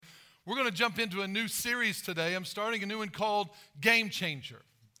We're going to jump into a new series today. I'm starting a new one called Game Changer.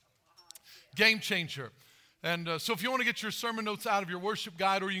 Game Changer. And so if you want to get your sermon notes out of your worship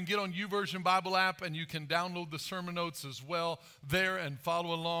guide, or you can get on YouVersion Bible app and you can download the sermon notes as well there and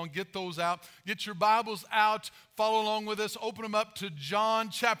follow along. Get those out. Get your Bibles out. Follow along with us. Open them up to John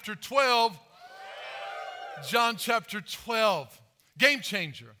chapter 12. John chapter 12. Game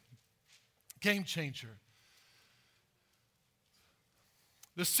Changer. Game Changer.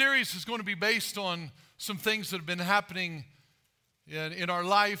 The series is going to be based on some things that have been happening in our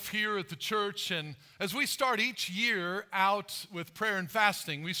life here at the church. And as we start each year out with prayer and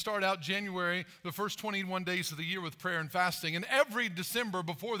fasting, we start out January, the first 21 days of the year with prayer and fasting. And every December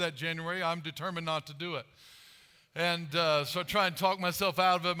before that January, I'm determined not to do it. And so I try and talk myself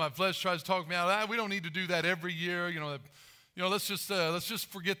out of it. My flesh tries to talk me out of it. We don't need to do that every year. Let's just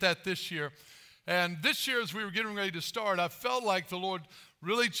forget that this year. And this year, as we were getting ready to start, I felt like the Lord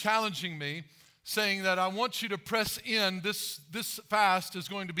really challenging me, saying that I want you to press in. This fast is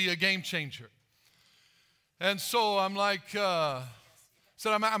going to be a game changer. And so I'm like, I'm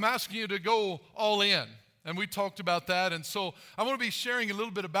asking you to go all in. And we talked about that. And so I want to be sharing a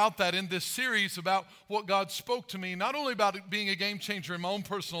little bit about that in this series, about what God spoke to me, not only about it being a game changer in my own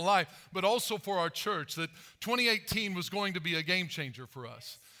personal life, but also for our church, that 2018 was going to be a game changer for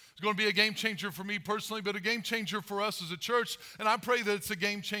us. It's going to be a game changer for me personally, but a game changer for us as a church. And I pray that it's a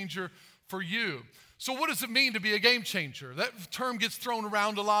game changer for you. So what does it mean to be a game changer? That term gets thrown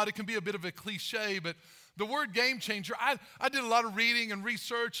around a lot. It can be a bit of a cliche, but the word game changer, I did a lot of reading and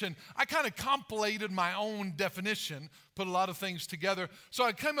research, and I kind of compilated my own definition, put a lot of things together. So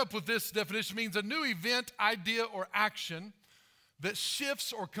I came up with this definition. It means a new event, idea, or action that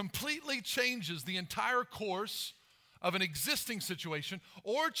shifts or completely changes the entire course of an existing situation,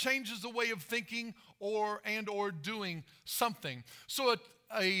 or changes the way of thinking or doing something. So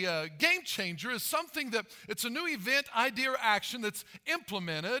a game changer is something that it's a new event, idea, or action that's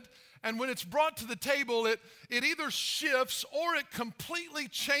implemented, and when it's brought to the table, it either shifts or it completely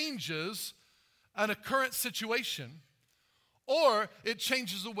changes a current situation, or it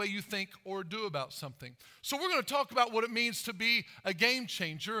changes the way you think or do about something. So we're going to talk about what it means to be a game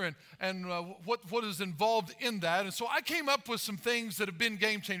changer and what is involved in that. And so I came up with some things that have been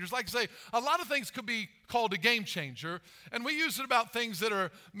game changers. Like I say, a lot of things could be called a game changer, and we use it about things that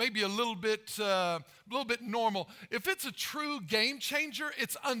are maybe a little bit normal. If it's a true game changer,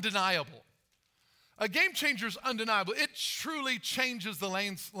 it's undeniable. A game changer is undeniable. It truly changes the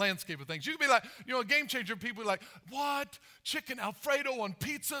landscape of things. You can be like, a game changer, people are like, what? Chicken Alfredo on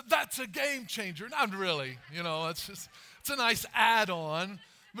pizza? That's a game changer. Not really. It's a nice add-on,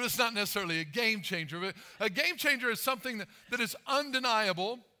 but it's not necessarily a game changer. But a game changer is something that is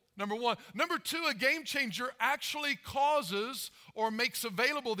undeniable, number one. Number two, a game changer actually causes or makes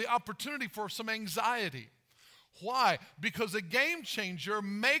available the opportunity for some anxiety. Why? Because a game changer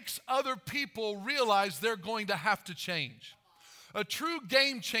makes other people realize they're going to have to change. A true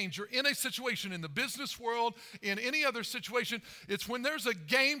game changer in a situation, in the business world, in any other situation, it's when there's a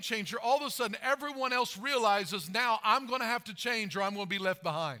game changer, all of a sudden everyone else realizes, now I'm going to have to change or I'm going to be left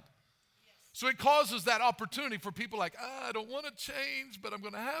behind. So it causes that opportunity for people like, I don't want to change, but I'm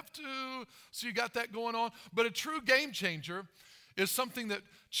going to have to. So you got that going on. But a true game changer is something that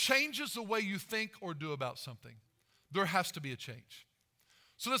changes the way you think or do about something. There has to be a change.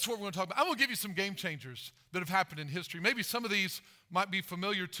 So that's what we're going to talk about. I'm going to give you some game changers that have happened in history. Maybe some of these might be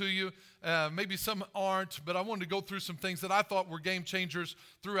familiar to you. Maybe some aren't. But I wanted to go through some things that I thought were game changers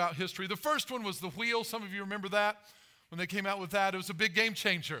throughout history. The first one was the wheel. Some of you remember that. When they came out with that, it was a big game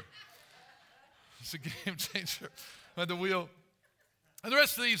changer. It's a game changer. The wheel. And the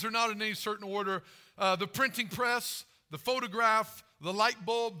rest of these are not in any certain order. The printing press, the photograph, the light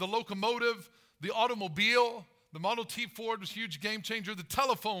bulb, the locomotive, the automobile. The Model T Ford was a huge game changer. The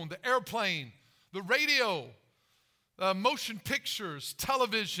telephone, the airplane, the radio, motion pictures,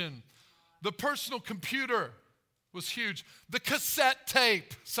 television, the personal computer was huge. The cassette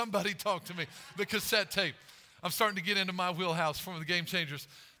tape. Somebody talk to me. The cassette tape. I'm starting to get into my wheelhouse from the game changers.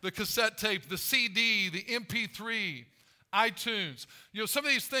 The cassette tape, the CD, the MP3, iTunes. Some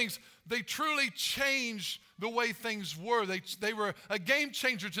of these things, they truly changed the way things were. They were a game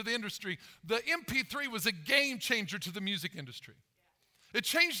changer to the industry. The MP3 was a game changer to the music industry. It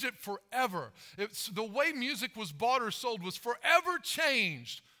changed it forever. The way music was bought or sold was forever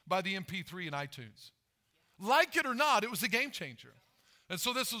changed by the MP3 and iTunes. Like it or not, it was a game changer. And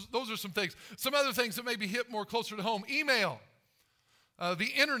so those are some things. Some other things that maybe hit more closer to home. Email,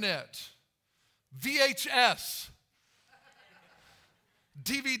 the internet, VHS,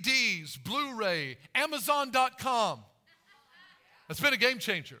 DVDs, Blu-ray, Amazon.com. It's been a game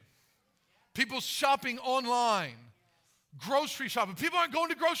changer. People shopping online. Grocery shopping. People aren't going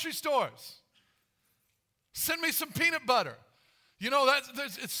to grocery stores. Send me some peanut butter. You know,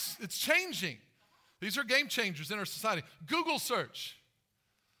 it's changing. These are game changers in our society. Google search.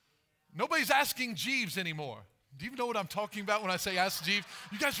 Nobody's asking Jeeves anymore. Do you know what I'm talking about when I say Ask Jeeves?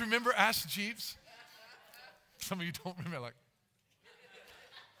 You guys remember Ask Jeeves? Some of you don't remember. Like,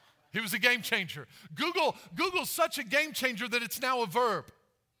 he was a game changer. Google's such a game changer that it's now a verb.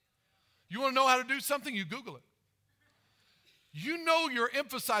 You want to know how to do something? You Google it. You know you're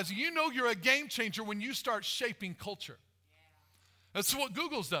emphasizing, you know you're a game changer when you start shaping culture. That's what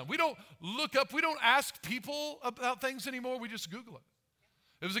Google's done. We don't look up, we don't ask people about things anymore, we just Google it.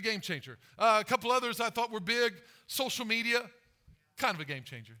 It was a game changer. A couple others I thought were big. Social media, kind of a game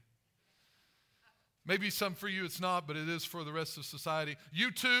changer. Maybe some for you it's not, but it is for the rest of society.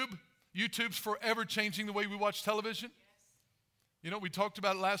 YouTube's forever changing the way we watch television. You know, we talked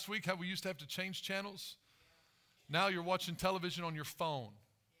about it last week, how we used to have to change channels. Now you're watching television on your phone.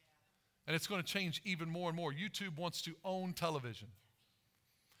 And it's going to change even more and more. YouTube wants to own television.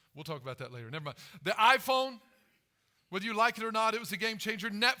 We'll talk about that later. Never mind. The iPhone, whether you like it or not, it was a game changer.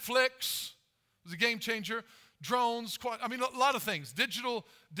 Netflix was a game changer. Drones, a lot of things. Digital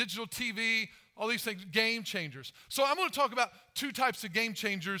TV, all these things, game changers. So I'm going to talk about two types of game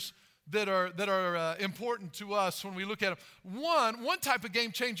changers that are important to us when we look at them. One type of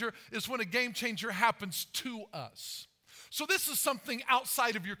game changer is when a game changer happens to us. So this is something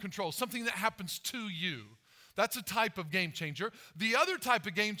outside of your control, something that happens to you. That's a type of game changer. The other type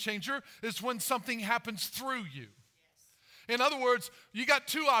of game changer is when something happens through you. In other words, you got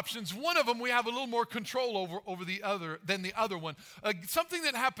two options. One of them we have a little more control over the other than the other one. Something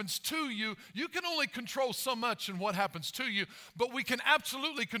that happens to you, you can only control so much in what happens to you, but we can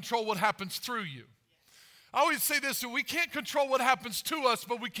absolutely control what happens through you. I always say this, that we can't control what happens to us,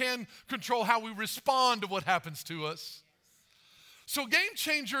 but we can control how we respond to what happens to us. So game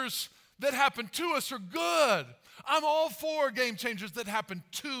changers that happen to us are good. I'm all for game changers that happen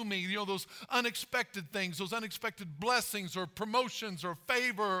to me. You know, those unexpected things, those unexpected blessings or promotions or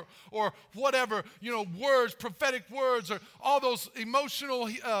favor or whatever, you know, words, prophetic words, or all those emotional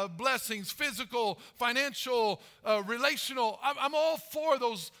blessings, physical, financial, relational. I'm all for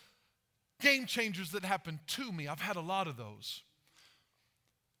those game changers that happen to me. I've had a lot of those.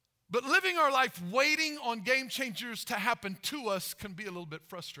 But living our life waiting on game changers to happen to us can be a little bit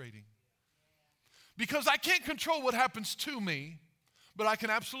frustrating. Because I can't control what happens to me, but I can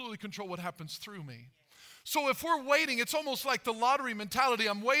absolutely control what happens through me. So if we're waiting, it's almost like the lottery mentality.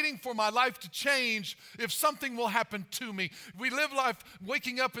 I'm waiting for my life to change if something will happen to me. We live life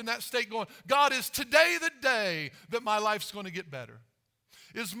waking up in that state going, God, is today the day that my life's going to get better?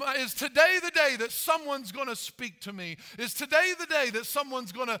 Is today the day that someone's going to speak to me? Is today the day that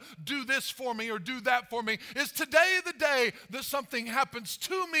someone's going to do this for me or do that for me? Is today the day that something happens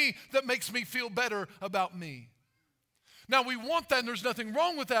to me that makes me feel better about me? Now, we want that, and there's nothing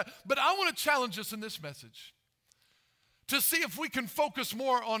wrong with that, but I want to challenge us in this message to see if we can focus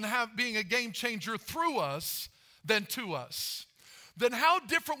more on being a game changer through us than to us. Then how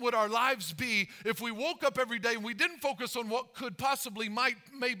different would our lives be if we woke up every day and we didn't focus on what could possibly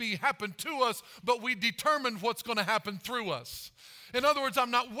maybe happen to us, but we determined what's going to happen through us? In other words, I'm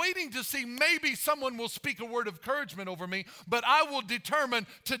not waiting to see maybe someone will speak a word of encouragement over me, but I will determine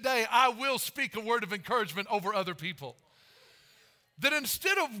today I will speak a word of encouragement over other people. That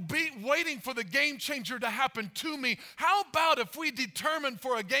instead of waiting for the game changer to happen to me, how about if we determine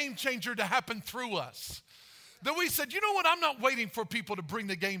for a game changer to happen through us? That we said, you know what, I'm not waiting for people to bring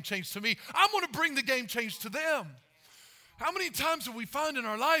the game change to me. I'm going to bring the game change to them. How many times have we found in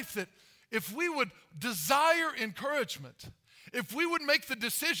our life that if we would desire encouragement, if we would make the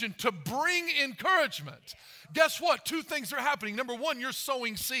decision to bring encouragement, guess what? Two things are happening. Number one, you're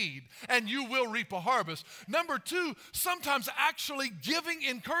sowing seed and you will reap a harvest. Number two, sometimes actually giving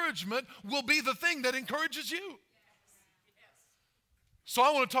encouragement will be the thing that encourages you. So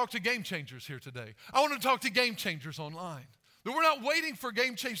I want to talk to game changers here today. I want to talk to game changers online. That we're not waiting for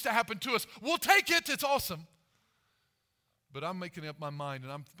game change to happen to us. We'll take it. It's awesome. But I'm making up my mind,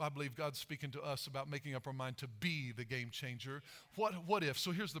 and I believe God's speaking to us about making up our mind to be the game changer. What if?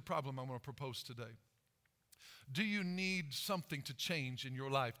 So here's the problem I want to propose today. Do you need something to change in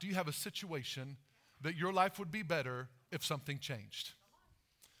your life? Do you have a situation that your life would be better if something changed?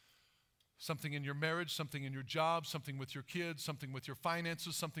 Something in your marriage, something in your job, something with your kids, something with your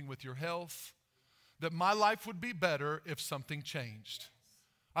finances, something with your health. That my life would be better if something changed.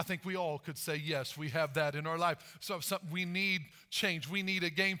 I think we all could say, yes, we have that in our life. So we need change. We need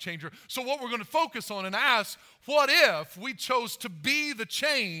a game changer. So what we're going to focus on and ask, what if we chose to be the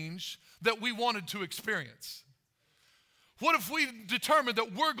change that we wanted to experience? What if we determined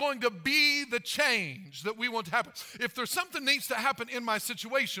that we're going to be the change that we want to happen? If there's something needs to happen in my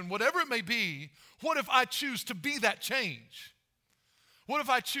situation, whatever it may be, what if I choose to be that change? What if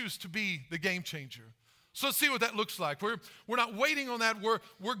I choose to be the game changer? So let's see what that looks like. We're not waiting on that.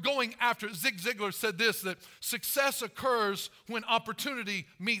 We're going after it. Zig Ziglar said this, that success occurs when opportunity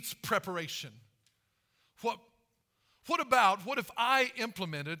meets preparation. What if I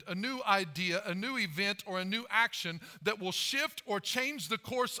implemented a new idea, a new event, or a new action that will shift or change the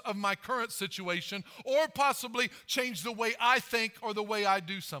course of my current situation, or possibly change the way I think or the way I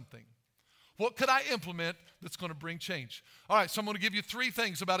do something? What could I implement that's going to bring change? All right, so I'm going to give you 3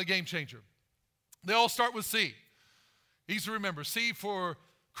 things about a game changer. They all start with C. Easy to remember. C for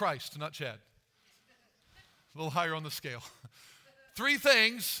Christ, not Chad. A little higher on the scale. 3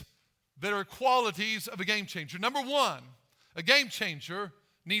 things that are qualities of a game changer. Number 1, a game changer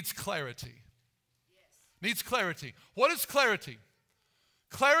needs clarity. Needs clarity. What is clarity?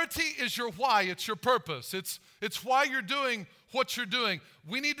 Clarity is your why. It's your purpose. It's why you're doing what you're doing.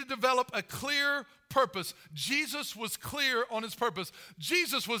 We need to develop a clear purpose. Jesus was clear on his purpose.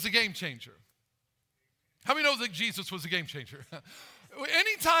 Jesus was a game changer. How many know that Jesus was a game changer?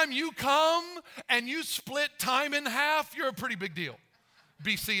 Anytime you come and you split time in half, you're a pretty big deal.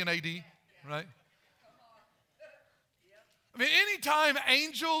 BC and AD, right? I mean, anytime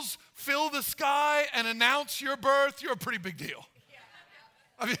angels fill the sky and announce your birth, you're a pretty big deal.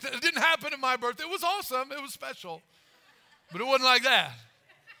 I mean, it didn't happen at my birth. It was awesome. It was special. But it wasn't like that.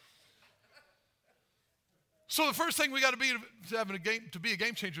 So the first thing we got to be to be a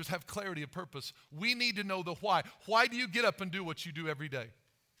game changer is have clarity of purpose. We need to know the why. Why do you get up and do what you do every day?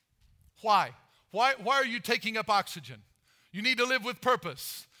 Why? Why are you taking up oxygen? You need to live with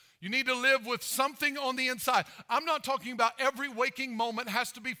purpose. You need to live with something on the inside. I'm not talking about every waking moment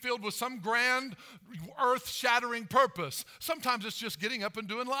has to be filled with some grand, earth-shattering purpose. Sometimes it's just getting up and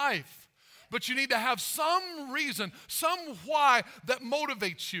doing life. But you need to have some reason, some why that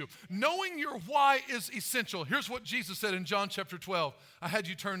motivates you. Knowing your why is essential. Here's what Jesus said in John chapter 12. I had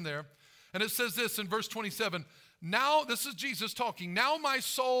you turn there. And it says this in verse 27. Now, this is Jesus talking. Now my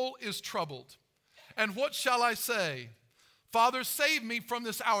soul is troubled. And what shall I say? Father, save me from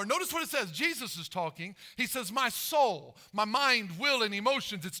this hour. Notice what it says. Jesus is talking. He says, my soul, my mind, will, and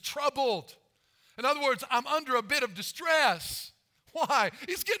emotions, it's troubled. In other words, I'm under a bit of distress. Why?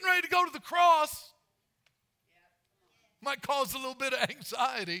 He's getting ready to go to the cross. Might cause a little bit of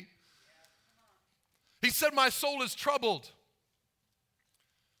anxiety. He said, my soul is troubled.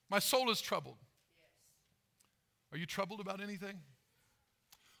 My soul is troubled. Are you troubled about anything?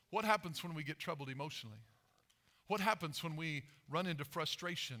 What happens when we get troubled emotionally? What happens when we run into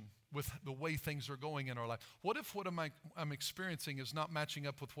frustration with the way things are going in our life? What if what I'm experiencing is not matching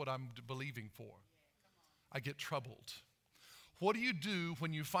up with what I'm believing for? I get troubled. What do you do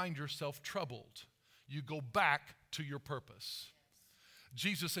when you find yourself troubled? You go back to your purpose.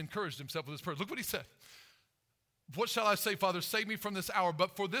 Jesus encouraged himself with his purpose. Look what he said. What shall I say, Father? Save me from this hour.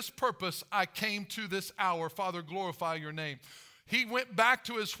 But for this purpose I came to this hour. Father, glorify your name. He went back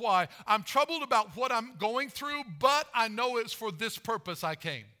to his why. I'm troubled about what I'm going through, but I know it's for this purpose I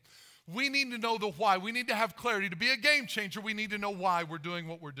came. We need to know the why. We need to have clarity. To be a game changer, we need to know why we're doing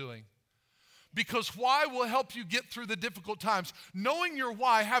what we're doing. Because why will help you get through the difficult times. Knowing your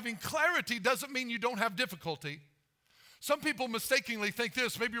why, having clarity, doesn't mean you don't have difficulty. Some people mistakenly think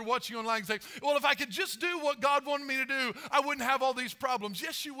this. Maybe you're watching online and say, well, if I could just do what God wanted me to do, I wouldn't have all these problems.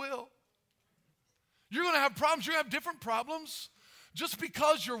 Yes, you will. You're going to have problems. You have different problems. Just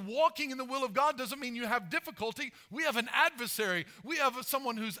because you're walking in the will of God doesn't mean you have difficulty. We have an adversary. We have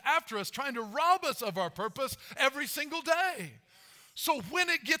someone who's after us, trying to rob us of our purpose every single day. So when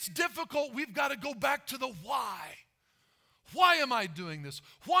it gets difficult, we've got to go back to the why. Why am I doing this?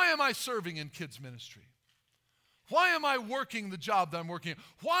 Why am I serving in kids ministry? Why am I working the job that I'm working at?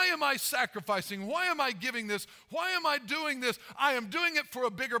 Why am I sacrificing? Why am I giving this? Why am I doing this? I am doing it for a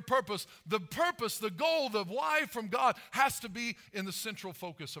bigger purpose. The purpose, the goal, the why from God has to be in the central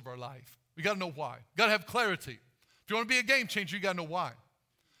focus of our life. We got to know why. Got to have clarity. If you want to be a game changer, you got to know why.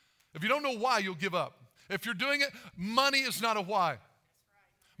 If you don't know why, you'll give up. If you're doing it, money is not a why.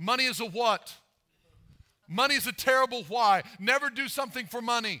 Money is a what? Money is a terrible why. Never do something for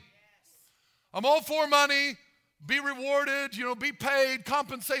money. I'm all for money. Be rewarded, be paid,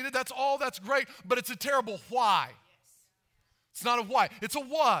 compensated. That's great. But it's a terrible why. It's not a why. It's a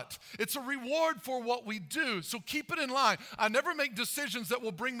what. It's a reward for what we do. So keep it in line. I never make decisions that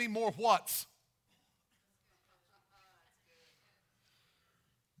will bring me more whats.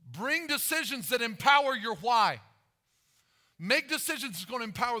 Bring decisions that empower your why. Make decisions that's going to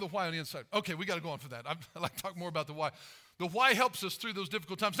empower the why on the inside. Okay, we got to go on for that. I'd like to talk more about the why. The why helps us through those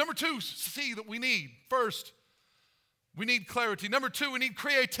difficult times. Number 2, C that we need. First, we need clarity. Number 2, we need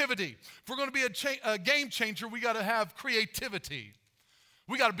creativity. If we're going to be a game changer, we got to have creativity.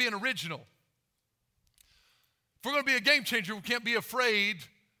 We got to be an original. If we're going to be a game changer, we can't be afraid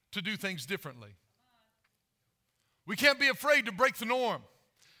to do things differently. We can't be afraid to break the norm.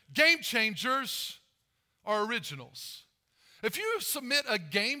 Game changers are originals. If you submit a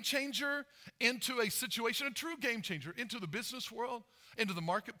game changer into a situation, a true game changer, into the business world, into the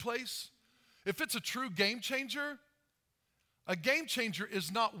marketplace, if it's a true game changer, a game changer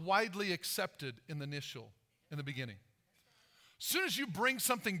is not widely accepted in the beginning. As soon as you bring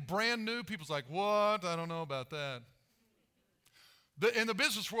something brand new, people's like, what? I don't know about that. In the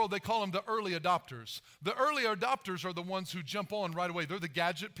business world, they call them the early adopters. The early adopters are the ones who jump on right away. They're the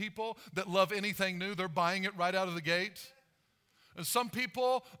gadget people that love anything new. They're buying it right out of the gate. And some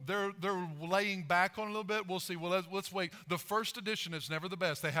people, they're laying back on a little bit. We'll see. Well, let's wait. The first edition is never the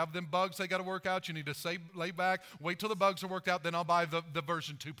best. They have them bugs they got to work out. You need to lay back, wait till the bugs are worked out, then I'll buy the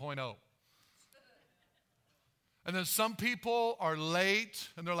version 2.0. And then some people are late,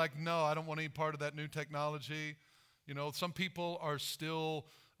 and they're like, no, I don't want any part of that new technology. You know, some people are still,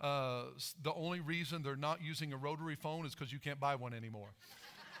 the only reason they're not using a rotary phone is because you can't buy one anymore.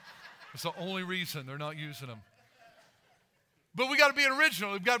 It's the only reason they're not using them. But we got to be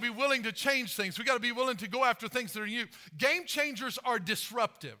original. We've got to be willing to change things. We got to be willing to go after things that are new. Game changers are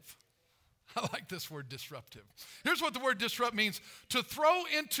disruptive. I like this word, disruptive. Here's what the word disrupt means: to throw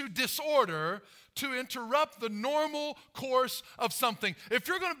into disorder, to interrupt the normal course of something. If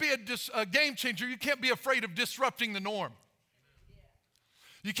you're going to be a game changer, you can't be afraid of disrupting the norm.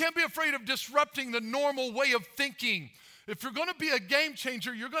 You can't be afraid of disrupting the normal way of thinking. If you're going to be a game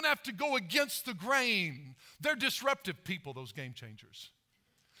changer, you're going to have to go against the grain. They're disruptive people, those game changers.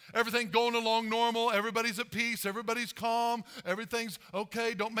 Everything going along normal, everybody's at peace, everybody's calm, everything's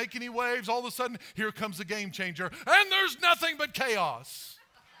okay, don't make any waves. All of a sudden, here comes a game changer, and there's nothing but chaos.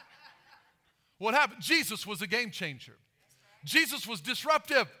 What happened? Jesus was a game changer. Jesus was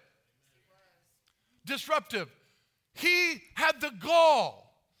disruptive. Disruptive. He had the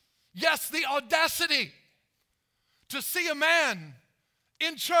gall, yes, the audacity, to see a man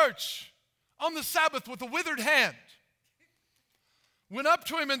in church on the Sabbath with a withered hand. Went up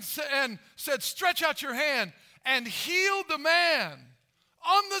to him and said, stretch out your hand, and healed the man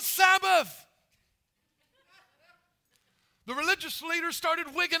on the Sabbath. The religious leaders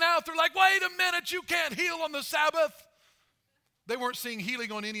started wigging out. They're like, wait a minute, you can't heal on the Sabbath. They weren't seeing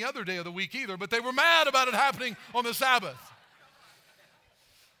healing on any other day of the week either, but they were mad about it happening on the Sabbath.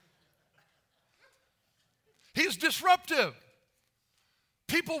 He's disruptive.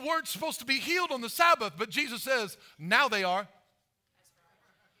 People weren't supposed to be healed on the Sabbath, but Jesus says, now they are.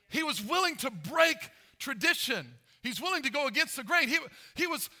 He was willing to break tradition. He's willing to go against the grain. They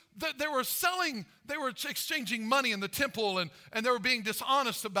were exchanging money in the temple, and they were being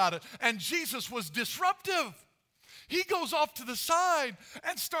dishonest about it. And Jesus was disruptive. He goes off to the side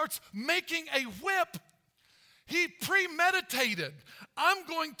and starts making a whip. He premeditated. I'm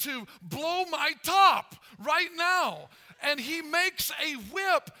going to blow my top right now. And he makes a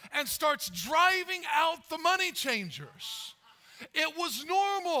whip and starts driving out the money changers. It was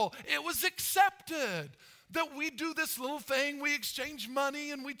normal. It was accepted that we do this little thing. We exchange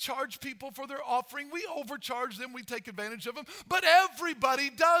money and we charge people for their offering. We overcharge them. We take advantage of them. But everybody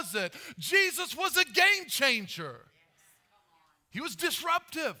does it. Jesus was a game changer. He was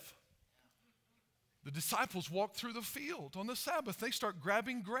disruptive. The disciples walked through the field on the Sabbath. They start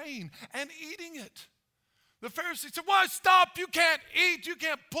grabbing grain and eating it. The Pharisees said, why stop? You can't eat. You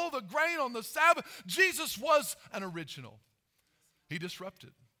can't pull the grain on the Sabbath. Jesus was an original. He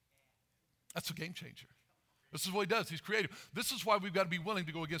disrupted. That's a game changer. This is what he does. He's creative. This is why we've got to be willing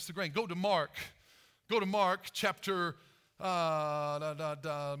to go against the grain. Go to Mark. Go to Mark chapter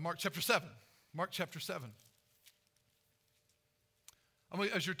 7. Mark chapter 7.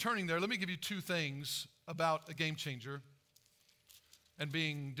 As you're turning there, let me give you two things about a game changer and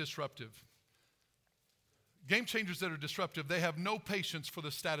being disruptive. Game changers that are disruptive, they have no patience for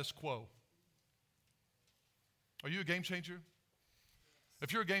the status quo. Are you a game changer?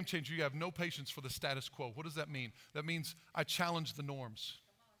 If you're a game changer, you have no patience for the status quo. What does that mean? That means I challenge the norms.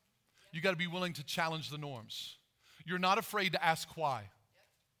 You got to be willing to challenge the norms. You're not afraid to ask why.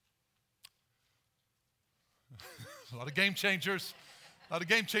 A lot of game changers. A lot of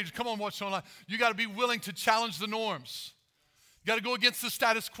game changers. Come on, watch online. You got to be willing to challenge the norms. You got to go against the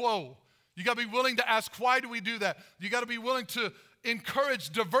status quo. You got to be willing to ask, why do we do that? You got to be willing to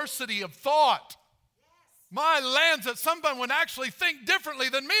encourage diversity of thought. My lands that someone actually think differently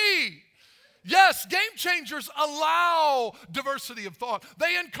than me. Yes, game changers allow diversity of thought.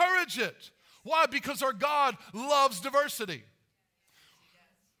 They encourage it. Why? Because our God loves diversity.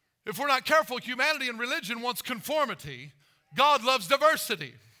 If we're not careful, humanity and religion wants conformity. God loves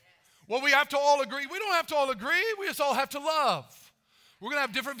diversity. Well, we have to all agree. We don't have to all agree. We just all have to love. We're going to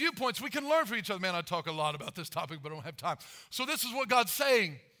have different viewpoints. We can learn from each other. Man, I talk a lot about this topic, but I don't have time. So this is what God's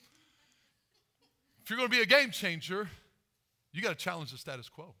saying. If you're going to be a game changer, you got to challenge the status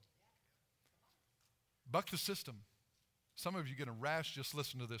quo. Buck the system. Some of you are getting a rash just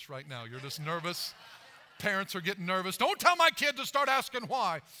listen to this right now. You're just nervous. Parents are getting nervous. Don't tell my kid to start asking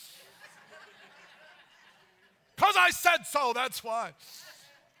why. Because I said so, that's why.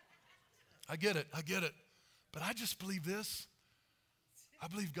 I get it. But I just believe this. I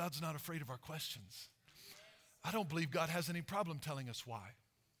believe God's not afraid of our questions. I don't believe God has any problem telling us why.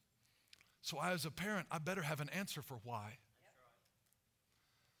 So I, as a parent, I better have an answer for why.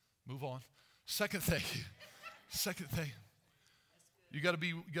 Move on. Second thing. You got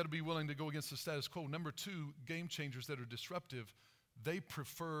to be willing to go against the status quo. Number two, game changers that are disruptive, they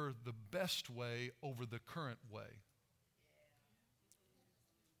prefer the best way over the current way.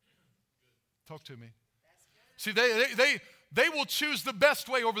 Talk to me. See, they will choose the best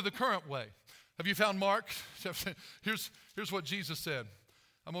way over the current way. Have you found Mark? Here's what Jesus said.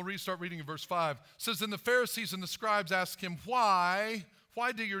 I'm going to start reading in verse 5. It says, then the Pharisees and the scribes asked him, why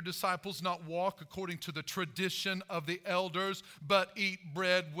do your disciples not walk according to the tradition of the elders, but eat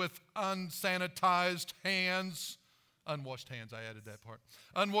bread with unsanitized hands? Unwashed hands, I added that part.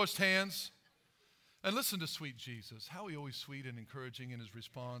 Unwashed hands. And listen to sweet Jesus. How he always sweet and encouraging in his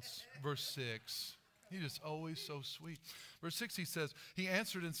response. Verse 6. He is always so sweet. Verse 6, he says, he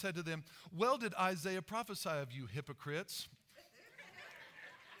answered and said to them, well did Isaiah prophesy of you hypocrites.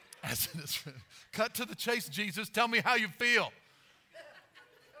 As it is written. Cut to the chase, Jesus. Tell me how you feel.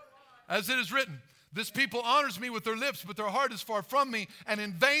 As it is written, this people honors me with their lips, but their heart is far from me, and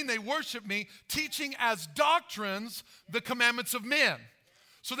in vain they worship me, teaching as doctrines the commandments of men.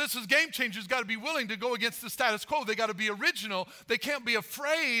 So this is game changers got to be willing to go against the status quo. They got to be original. They can't be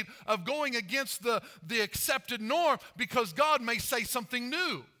afraid of going against the accepted norm because God may say something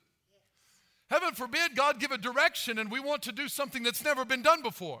new. Heaven forbid God give a direction and we want to do something that's never been done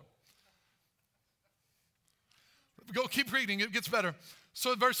before. Go keep reading, it gets better.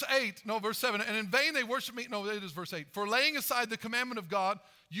 So verse 7, and in vain they worship me. No, it is verse 8. For laying aside the commandment of God,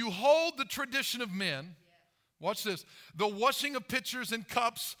 you hold the tradition of men. Watch this. The washing of pitchers and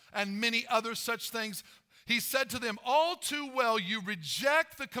cups and many other such things. He said to them, all too well you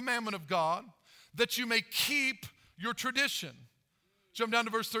reject the commandment of God that you may keep your tradition. Jump down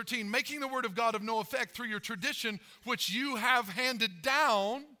to verse 13. Making the word of God of no effect through your tradition, which you have handed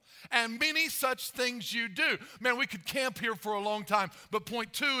down, and many such things you do. Man, we could camp here for a long time, but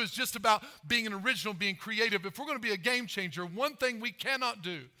point 2 is just about being an original, being creative. If we're going to be a game changer, one thing we cannot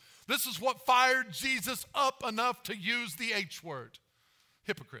do, this is what fired Jesus up enough to use the H word,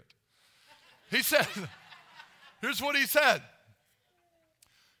 hypocrite. He said, here's what he said.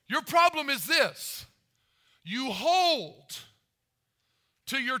 Your problem is this. You hold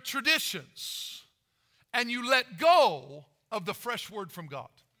to your traditions and you let go of the fresh word from God.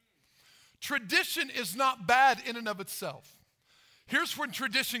 Tradition is not bad in and of itself. Here's when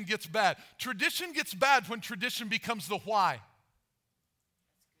tradition gets bad. Tradition gets bad when tradition becomes the why.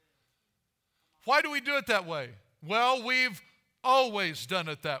 Why do we do it that way? Well, we've always done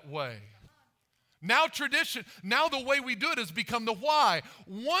it that way. Now the way we do it has become the why.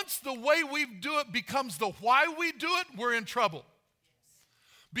 Once the way we do it becomes the why we do it, we're in trouble.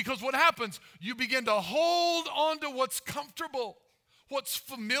 Because what happens, you begin to hold on to what's comfortable, what's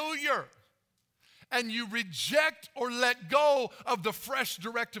familiar, and you reject or let go of the fresh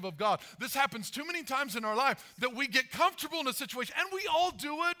directive of God. This happens too many times in our life that we get comfortable in a situation, and we all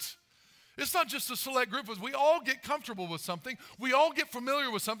do it. It's not just a select group of us. We all get comfortable with something. We all get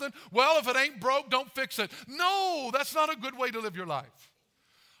familiar with something. Well, if it ain't broke, don't fix it. No, that's not a good way to live your life.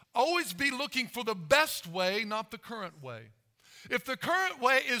 Always be looking for the best way, not the current way. If the current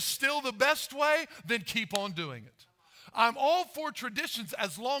way is still the best way, then keep on doing it. I'm all for traditions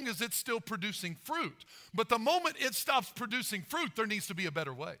as long as it's still producing fruit. But the moment it stops producing fruit, there needs to be a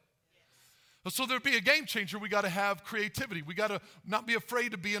better way. So there'd be a game changer. We got to have creativity. We got to not be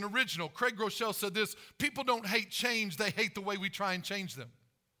afraid to be an original. Craig Groeschel said this, people don't hate change, they hate the way we try and change them.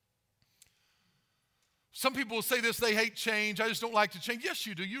 Some people will say this, they hate change, I just don't like to change. Yes,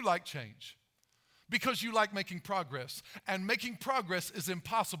 you do, you like change. Because you like making progress. And making progress is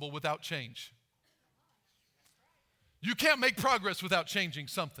impossible without change. You can't make progress without changing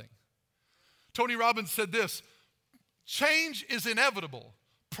something. Tony Robbins said this: change is inevitable,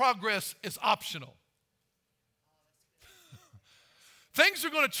 progress is optional. Things are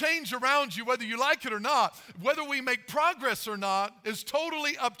going to change around you whether you like it or not. Whether we make progress or not is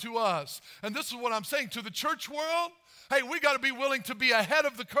totally up to us. And this is what I'm saying to the church world. Hey, we got to be willing to be ahead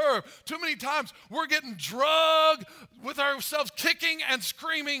of the curve. Too many times we're getting drugged with ourselves kicking and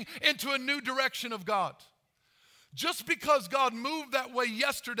screaming into a new direction of God. Just because God moved that way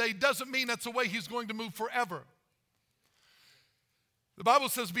yesterday doesn't mean that's the way he's going to move forever. The Bible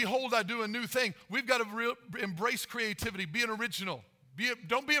says, behold, I do a new thing. We've got to embrace creativity, be an original.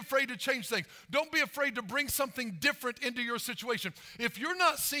 Don't be afraid to change things. Don't be afraid to bring something different into your situation. If you're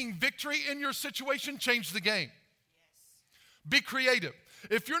not seeing victory in your situation, change the game. Yes. Be creative.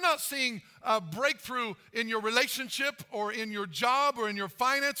 If you're not seeing a breakthrough in your relationship or in your job or in your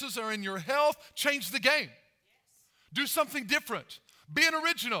finances or in your health, change the game. Yes. Do something different. Be an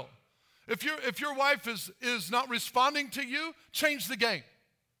original. If your wife is not responding to you, change the game.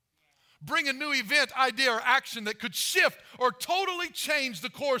 Bring a new event, idea, or action that could shift or totally change the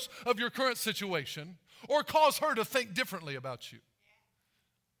course of your current situation or cause her to think differently about you.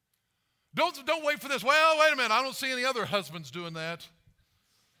 Don't wait for this. Well, wait a minute. I don't see any other husbands doing that.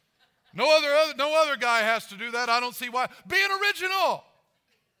 No other guy has to do that. I don't see why. Be an original.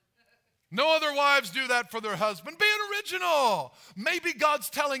 No other wives do that for their husband. Be an original. Maybe God's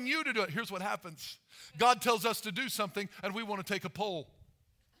telling you to do it. Here's what happens. God tells us to do something, and we want to take a poll.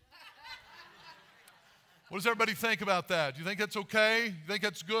 What does everybody think about that? Do you think that's okay? You think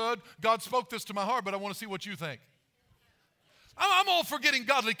that's good? God spoke this to my heart, but I want to see what you think. I'm all for getting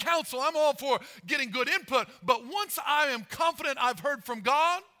godly counsel. I'm all for getting good input. But once I am confident I've heard from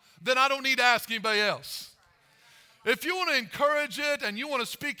God, then I don't need to ask anybody else. If you want to encourage it and you want to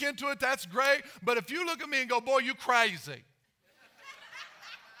speak into it, that's great. But if you look at me and go, boy, you crazy.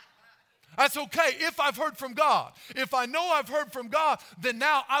 That's okay if I've heard from God. If I know I've heard from God, then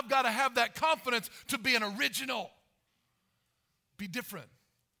now I've got to have that confidence to be an original. Be different.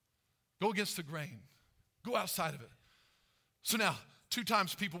 Go against the grain. Go outside of it. So now, 2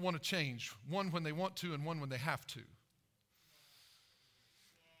 times people want to change. One when they want to and one when they have to.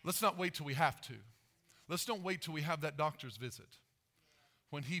 Let's not wait till we have to. Let's don't wait till we have that doctor's visit.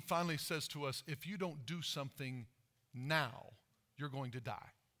 When he finally says to us, if you don't do something now, you're going to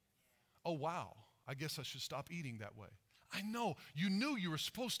die. Oh, wow, I guess I should stop eating that way. I know, you knew you were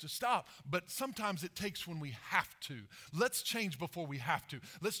supposed to stop, but sometimes it takes when we have to. Let's change before we have to.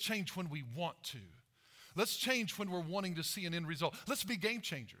 Let's change when we want to. Let's change when we're wanting to see an end result. Let's be game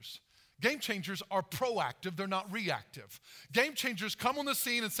changers. Game changers are proactive, they're not reactive. Game changers come on the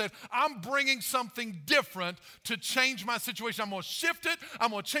scene and say, I'm bringing something different to change my situation. I'm going to shift it.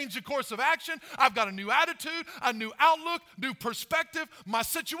 I'm going to change the course of action. I've got a new attitude, a new outlook, new perspective. My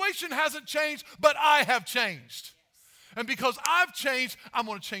situation hasn't changed, but I have changed. And because I've changed, I'm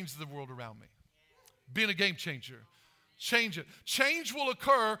going to change the world around me. Being a game changer. Change it. Change will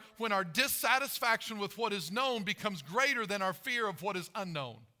occur when our dissatisfaction with what is known becomes greater than our fear of what is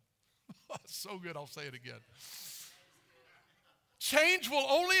unknown. So good, I'll say it again. Change will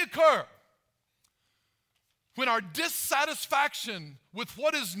only occur when our dissatisfaction with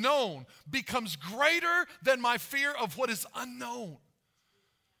what is known becomes greater than my fear of what is unknown.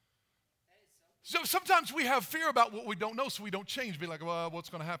 So sometimes we have fear about what we don't know, so we don't change. Be like, well, what's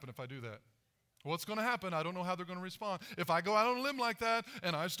going to happen if I do that? What's going to happen? I don't know how they're going to respond. If I go out on a limb like that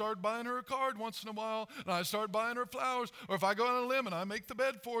and I start buying her a card once in a while and I start buying her flowers, or if I go out on a limb and I make the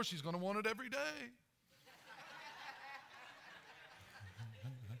bed for her, she's going to want it every day.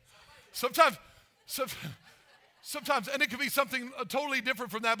 Sometimes, and it could be something totally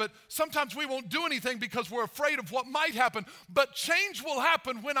different from that, but sometimes we won't do anything because we're afraid of what might happen. But change will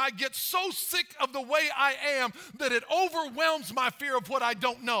happen when I get so sick of the way I am that it overwhelms my fear of what I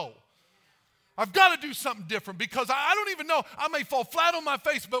don't know. I've got to do something different because I don't even know. I may fall flat on my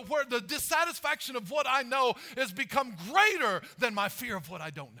face, but where the dissatisfaction of what I know has become greater than my fear of what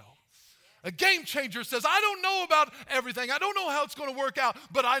I don't know. A game changer says, I don't know about everything. I don't know how it's going to work out,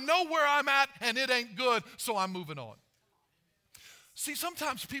 but I know where I'm at and it ain't good, so I'm moving on. See,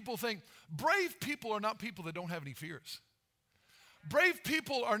 sometimes people think brave people are not people that don't have any fears. Brave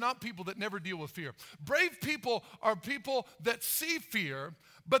people are not people that never deal with fear. Brave people are people that see fear,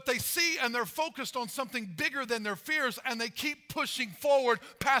 but they see and they're focused on something bigger than their fears, and they keep pushing forward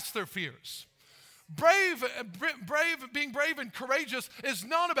past their fears. Being brave and courageous is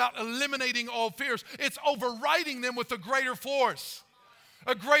not about eliminating all fears. It's overriding them with a greater force,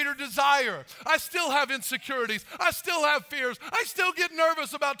 a greater desire. I still have insecurities. I still have fears. I still get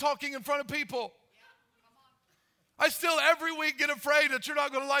nervous about talking in front of people. I still every week get afraid that you're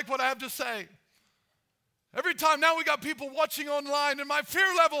not going to like what I have to say. Every time now we got people watching online and my fear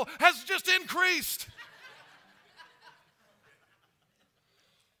level has just increased.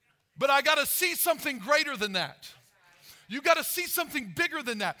 But I got to see something greater than that. You got to see something bigger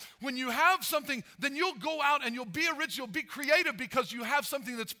than that. When you have something, then you'll go out and you'll be original, be creative because you have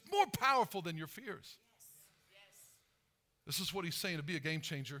something that's more powerful than your fears. This is what he's saying, to be a game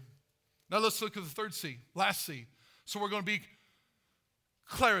changer. Now let's look at the third C, last C. So we're going to be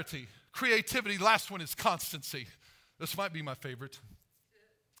clarity, creativity. Last one is constancy. This might be my favorite.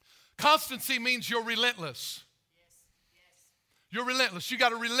 Constancy means you're relentless. You're relentless. You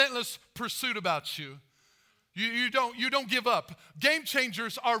got a relentless pursuit about you. You don't give up. Game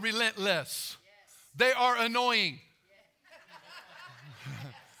changers are relentless. They are annoying.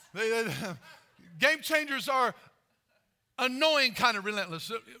 Game changers are annoying, kind of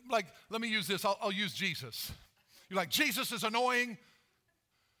relentless. Like, let me use this. I'll use Jesus. You're like, Jesus is annoying.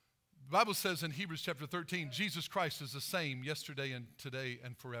 The Bible says in Hebrews chapter 13, Jesus Christ is the same yesterday and today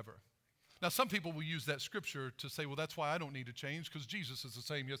and forever. Now, some people will use that scripture to say, well, that's why I don't need to change, because Jesus is the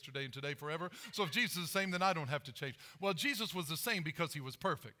same yesterday and today forever. So if Jesus is the same, then I don't have to change. Well, Jesus was the same because he was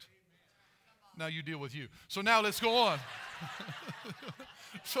perfect. Now you deal with you. So now let's go on.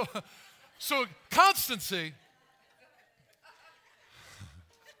 So constancy,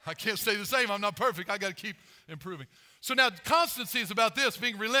 I can't stay the same. I'm not perfect. I got to keep improving. So now constancy is about this,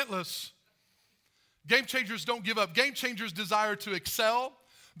 being relentless. Game changers don't give up. Game changers desire to excel.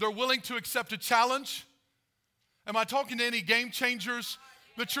 They're willing to accept a challenge. Am I talking to any game changers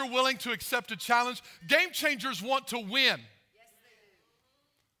that you're willing to accept a challenge? Game changers want to win.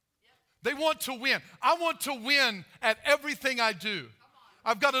 They want to win. I want to win at everything I do.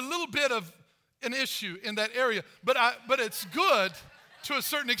 I've got a little bit of an issue in that area, but it's good to a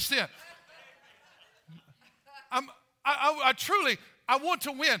certain extent. I truly want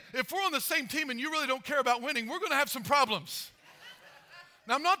to win. If we're on the same team and you really don't care about winning, we're going to have some problems.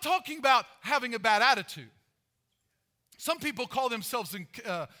 Now, I'm not talking about having a bad attitude. Some people call themselves,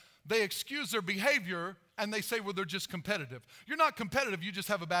 they excuse their behavior and they say, well, they're just competitive. You're not competitive, you just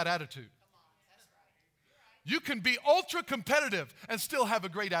have a bad attitude. You can be ultra competitive and still have a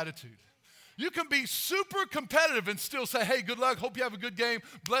great attitude. You can be super competitive and still say, hey, good luck, hope you have a good game,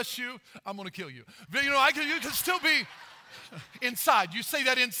 bless you, I'm going to kill you. But, you can still be inside. You say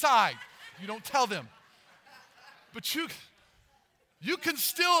that inside. You don't tell them. But you can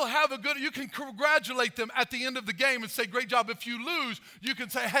still have you can congratulate them at the end of the game and say, great job. If you lose, you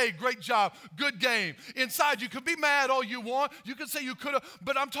can say, hey, great job, good game. Inside, you can be mad all you want. You can say you could have,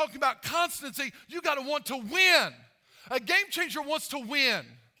 but I'm talking about constancy. You got to want to win. A game changer wants to win.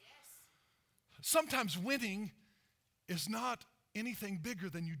 Sometimes winning is not anything bigger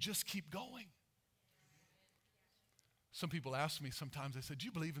than you just keep going. Some people ask me sometimes, they say, do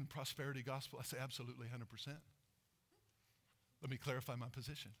you believe in prosperity gospel? I say, absolutely, 100%. Let me clarify my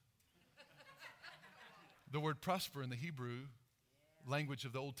position. The word prosper in the Hebrew language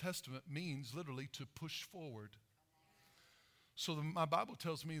of the Old Testament means literally to push forward. So my Bible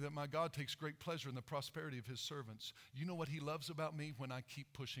tells me that my God takes great pleasure in the prosperity of his servants. You know what he loves about me? When I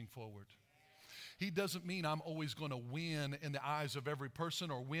keep pushing forward. He doesn't mean I'm always going to win in the eyes of every person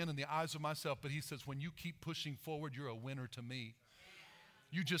or win in the eyes of myself, but he says when you keep pushing forward, you're a winner to me.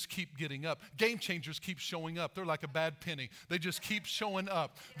 You just keep getting up. Game changers keep showing up. They're like a bad penny. They just keep showing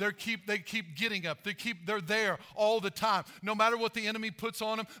up. They keep getting up. They're there all the time. No matter what the enemy puts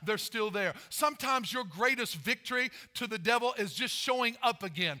on them, they're still there. Sometimes your greatest victory to the devil is just showing up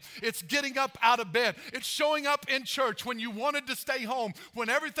again. It's getting up out of bed. It's showing up in church when you wanted to stay home, when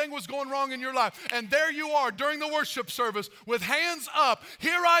everything was going wrong in your life. And there you are during the worship service with hands up.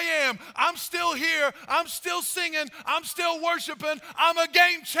 Here I am. I'm still here. I'm still singing. I'm still worshiping. I'm a game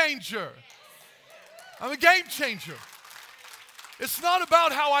changer. I'm a game changer. It's not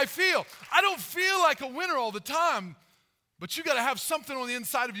about how I feel. I don't feel like a winner all the time, but you got to have something on the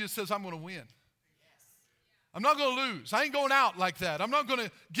inside of you that says, I'm going to win. I'm not going to lose. I ain't going out like that. I'm not going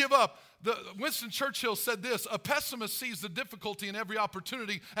to give up. Winston Churchill said this, a pessimist sees the difficulty in every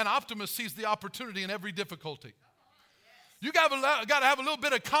opportunity, an optimist sees the opportunity in every difficulty. You got to have a little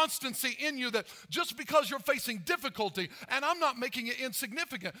bit of constancy in you that just because you're facing difficulty, and I'm not making it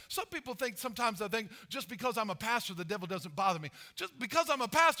insignificant. Some people sometimes I think, just because I'm a pastor, the devil doesn't bother me. Just because I'm a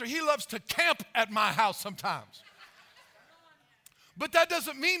pastor, he loves to camp at my house sometimes. But that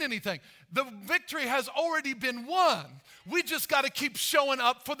doesn't mean anything. The victory has already been won. We just got to keep showing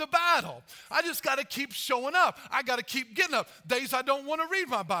up for the battle. I just got to keep showing up. I got to keep getting up. Days I don't want to read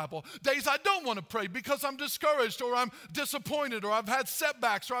my Bible. Days I don't want to pray because I'm discouraged or I'm disappointed or I've had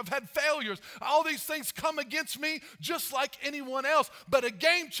setbacks or I've had failures. All these things come against me just like anyone else. But a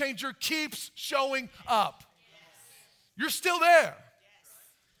game changer keeps showing up. You're still there.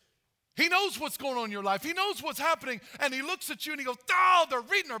 He knows what's going on in your life. He knows what's happening. And he looks at you and he goes, oh, they're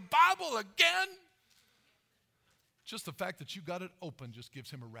reading their Bible again. Just the fact that you got it open just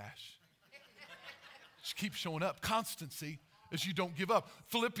gives him a rash. Just keep showing up. Constancy is you don't give up.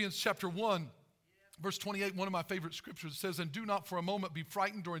 Philippians chapter 1, verse 28, one of my favorite scriptures, says, and do not for a moment be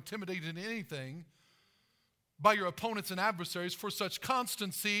frightened or intimidated in anything by your opponents and adversaries, for such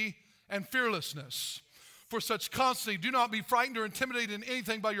constancy and fearlessness. For such constancy, do not be frightened or intimidated in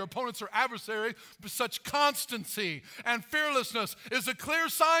anything by your opponents or adversaries, but such constancy and fearlessness is a clear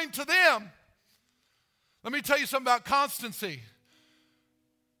sign to them. Let me tell you something about constancy.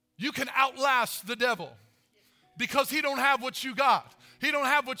 You can outlast the devil because he don't have what you got. He don't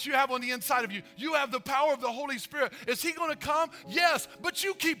have what you have on the inside of you. You have the power of the Holy Spirit. Is he going to come? Yes, but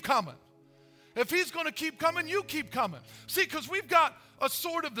you keep coming. If he's going to keep coming, you keep coming. See, because we've got a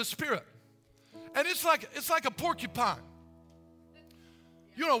sword of the Spirit. And it's like a porcupine.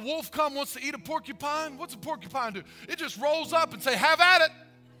 You know, a wolf wants to eat a porcupine. What's a porcupine do? It just rolls up and say, have at it.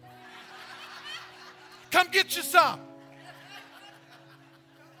 Come get you some.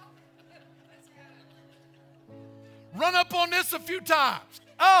 Run up on this a few times.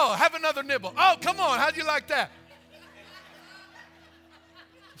 Oh, have another nibble. Oh, come on. How'd you like that?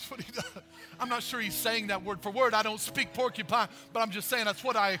 That's what he does. I'm not sure he's saying that word for word. I don't speak porcupine, but I'm just saying that's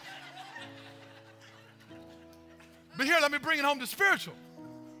what I... But here, let me bring it home to spiritual.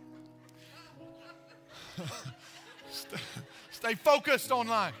 Stay focused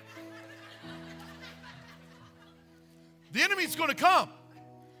online. The enemy's going to come,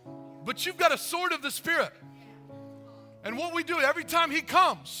 but you've got a sword of the Spirit. And what we do every time he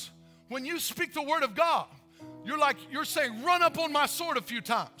comes, when you speak the word of God, you're saying, run up on my sword a few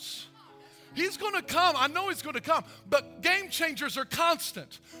times. He's going to come. I know he's going to come. But game changers are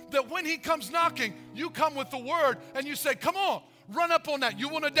constant. That when he comes knocking, you come with the word and you say, come on, run up on that. You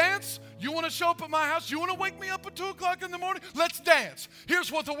want to dance? You want to show up at my house? You want to wake me up at 2 o'clock in the morning? Let's dance. Here's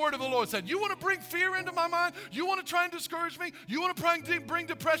what the word of the Lord said. You want to bring fear into my mind? You want to try and discourage me? You want to try and bring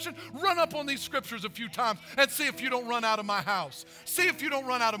depression? Run up on these scriptures a few times and see if you don't run out of my house. See if you don't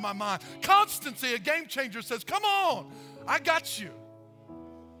run out of my mind. Constancy, a game changer, says, come on, I got you.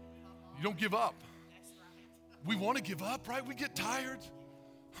 You don't give up. We want to give up, right? We get tired.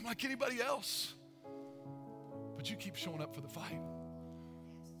 I'm like anybody else. But you keep showing up for the fight.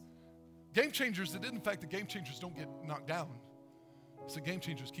 Game changers, in fact, the game changers don't get knocked down. It's the game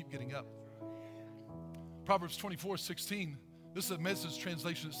changers keep getting up. Proverbs 24:16. This is a Message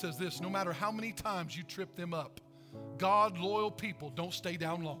translation that says this: no matter how many times you trip them up, God, loyal people don't stay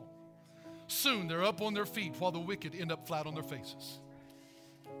down long. Soon they're up on their feet while the wicked end up flat on their faces.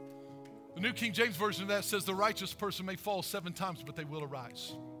 The New King James Version of that says the righteous person may fall 7 times, but they will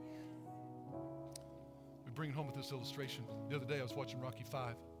arise. We bring it home with this illustration. The other day I was watching Rocky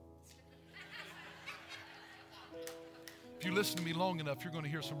 5. If you listen to me long enough, you're going to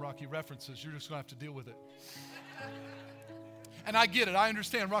hear some Rocky references. You're just going to have to deal with it. And I get it. I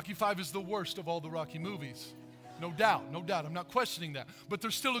understand Rocky 5 is the worst of all the Rocky movies. No doubt, no doubt. I'm not questioning that. But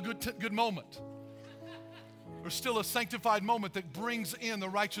there's still a good moment. There's still a sanctified moment that brings in the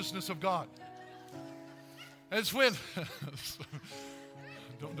righteousness of God. And it's when,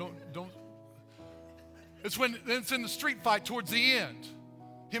 it's in the street fight towards the end.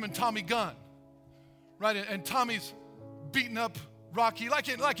 Him and Tommy Gunn, right? And Tommy's beating up Rocky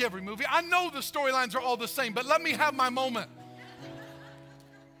like every movie. I know the storylines are all the same, but let me have my moment.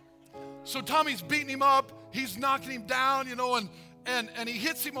 So Tommy's beating him up. He's knocking him down, and he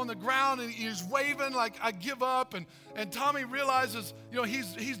hits him on the ground, and he's waving like, I give up. And Tommy realizes,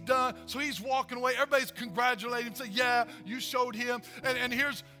 he's done. So he's walking away. Everybody's congratulating him, saying, yeah, you showed him. And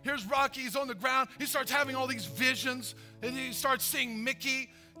here's Rocky. He's on the ground. He starts having all these visions, and he starts seeing Mickey,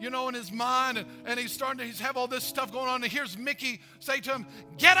 in his mind. And he's have all this stuff going on. And here's Mickey say to him,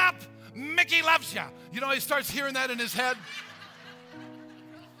 get up. Mickey loves you. He starts hearing that in his head.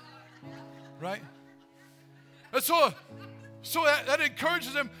 Right? And so that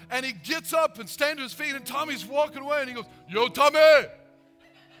encourages him, and he gets up and stands to his feet, and Tommy's walking away, and he goes, yo, Tommy, I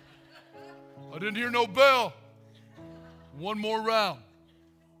didn't hear no bell. One more round.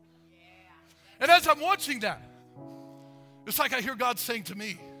 And as I'm watching that, it's like I hear God saying to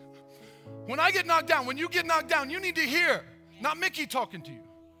me, when I get knocked down, when you get knocked down, you need to hear Not Mickey talking to you.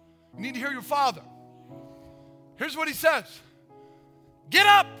 You need to hear your Father. Here's what he says. Get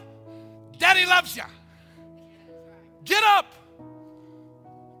up. Daddy loves you. Get up.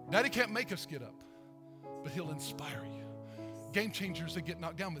 Daddy can't make us get up, but he'll inspire you. Game changers, they get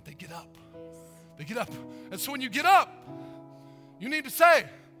knocked down, but they get up. They get up. And so when you get up, you need to say,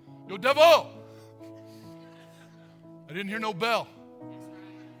 yo, devil. I didn't hear no bell.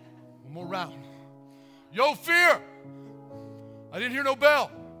 One more round. Yo, fear. I didn't hear no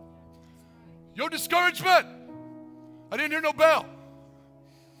bell. Yo, discouragement. I didn't hear no bell.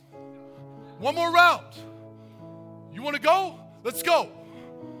 One more round. You want to go? Let's go.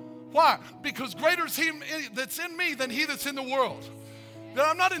 Why? Because greater is he that's in me than he that's in the world. That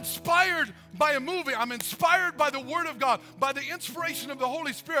I'm not inspired by a movie. I'm inspired by the Word of God, by the inspiration of the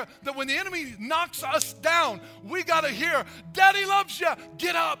Holy Spirit, that when the enemy knocks us down, we got to hear, Daddy loves you.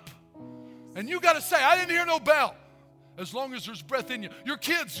 Get up. And you got to say, I didn't hear no bell. As long as there's breath in you. Your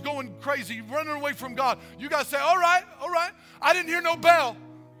kid's going crazy, running away from God. You got to say, all right. I didn't hear no bell.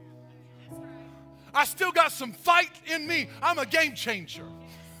 I still got some fight in me. I'm a game changer.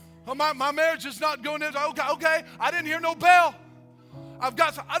 My marriage is not going in. Okay. I didn't hear no bell. I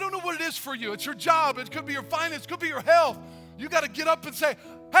don't know what it is for you. It's your job. It could be your finance. It could be your health. You got to get up and say,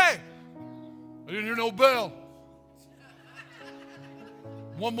 hey, I didn't hear no bell.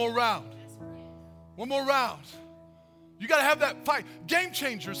 One more round. One more round. You got to have that fight. Game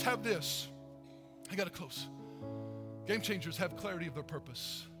changers have this. I got to close. Game changers have clarity of their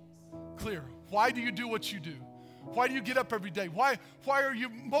purpose. Clear. Why do you do what you do? Why do you get up every day? Why are you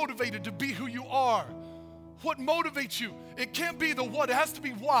motivated to be who you are? What motivates you? It can't be the what. It has to be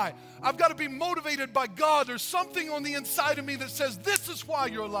why. I've got to be motivated by God. There's something on the inside of me that says, this is why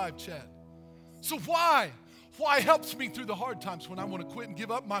you're alive, Chad. So why? Why helps me through the hard times when I want to quit and give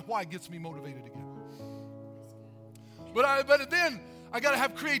up. My why gets me motivated again. But then I got to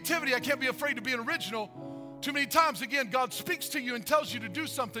have creativity. I can't be afraid to be an original. Too many times, again, God speaks to you and tells you to do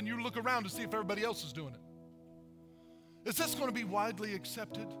something. You look around to see if everybody else is doing it. Is this going to be widely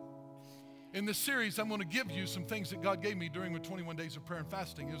accepted? In this series, I'm going to give you some things that God gave me during the 21 days of prayer and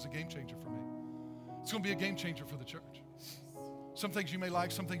fasting. It was a game changer for me. It's going to be a game changer for the church. Some things you may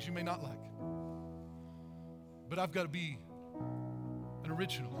like, some things you may not like. But I've got to be an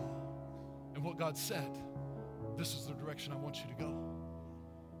original. And what God said, this is the direction I want you to go.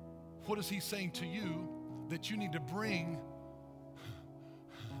 What is he saying to you that you need to bring?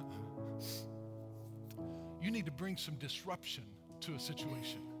 You need to bring some disruption to a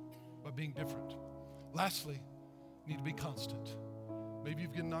situation by being different. Lastly, you need to be constant. Maybe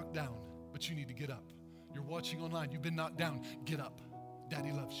you've been knocked down, but you need to get up. You're watching online, you've been knocked down. Get up.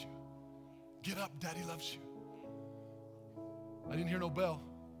 Daddy loves you. Get up. Daddy loves you. I didn't hear no bell.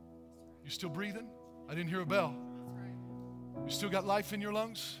 You still breathing? I didn't hear a bell. You still got life in your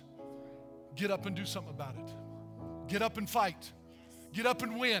lungs? Get up and do something about it. Get up and fight. Get up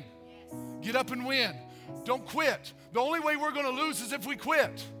and win. Get up and win. Don't quit. The only way we're going to lose is if we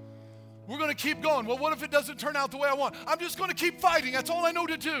quit. We're going to keep going. Well, what if it doesn't turn out the way I want? I'm just going to keep fighting. That's all I know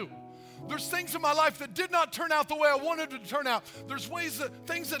to do. There's things in my life that did not turn out the way I wanted it to turn out. There's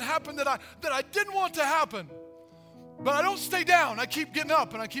things that happened that I didn't want to happen. But I don't stay down. I keep getting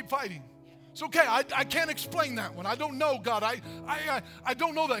up and I keep fighting. It's okay. I can't explain that one. I don't know, God. I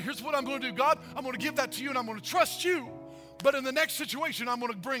don't know that. Here's what I'm going to do. God, I'm going to give that to you and I'm going to trust you. But in the next situation, I'm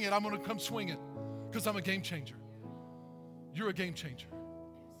going to bring it. I'm going to come swing it because I'm a game changer. You're a game changer.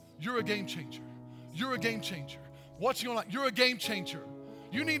 You're a game changer. You're a game changer. Watching online, you're a game changer.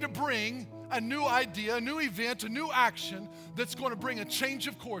 You need to bring a new idea, a new event, a new action that's going to bring a change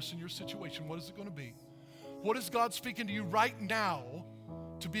of course in your situation. What is it going to be? What is God speaking to you right now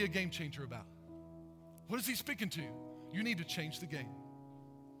to be a game changer about? What is he speaking to you? You need to change the game.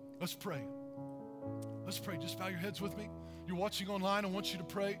 Let's pray. Let's pray. Just bow your heads with me. You're watching online. I want you to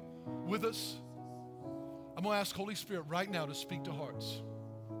pray with us. I'm going to ask Holy Spirit right now to speak to hearts.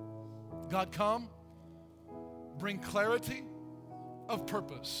 God, come. Bring clarity of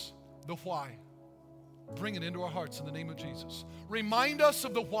purpose, the why. Bring it into our hearts in the name of Jesus. Remind us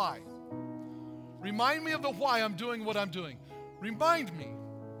of the why. Remind me of the why I'm doing what I'm doing. Remind me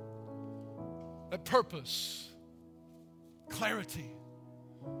that purpose, clarity.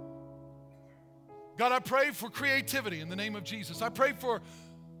 God, I pray for creativity in the name of Jesus. I pray for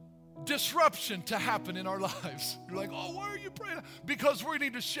disruption to happen in our lives. You're like, oh, why are you praying? Because we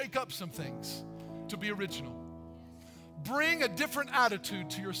need to shake up some things to be original. Bring a different attitude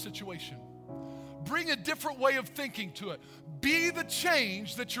to your situation. Bring a different way of thinking to it. Be the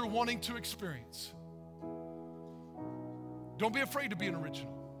change that you're wanting to experience. Don't be afraid to be an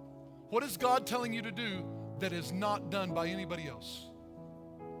original. What is God telling you to do that is not done by anybody else.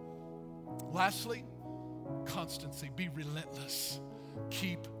 Lastly, constancy. Be relentless.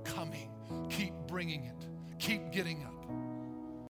 Keep coming. Keep bringing it. Keep getting up.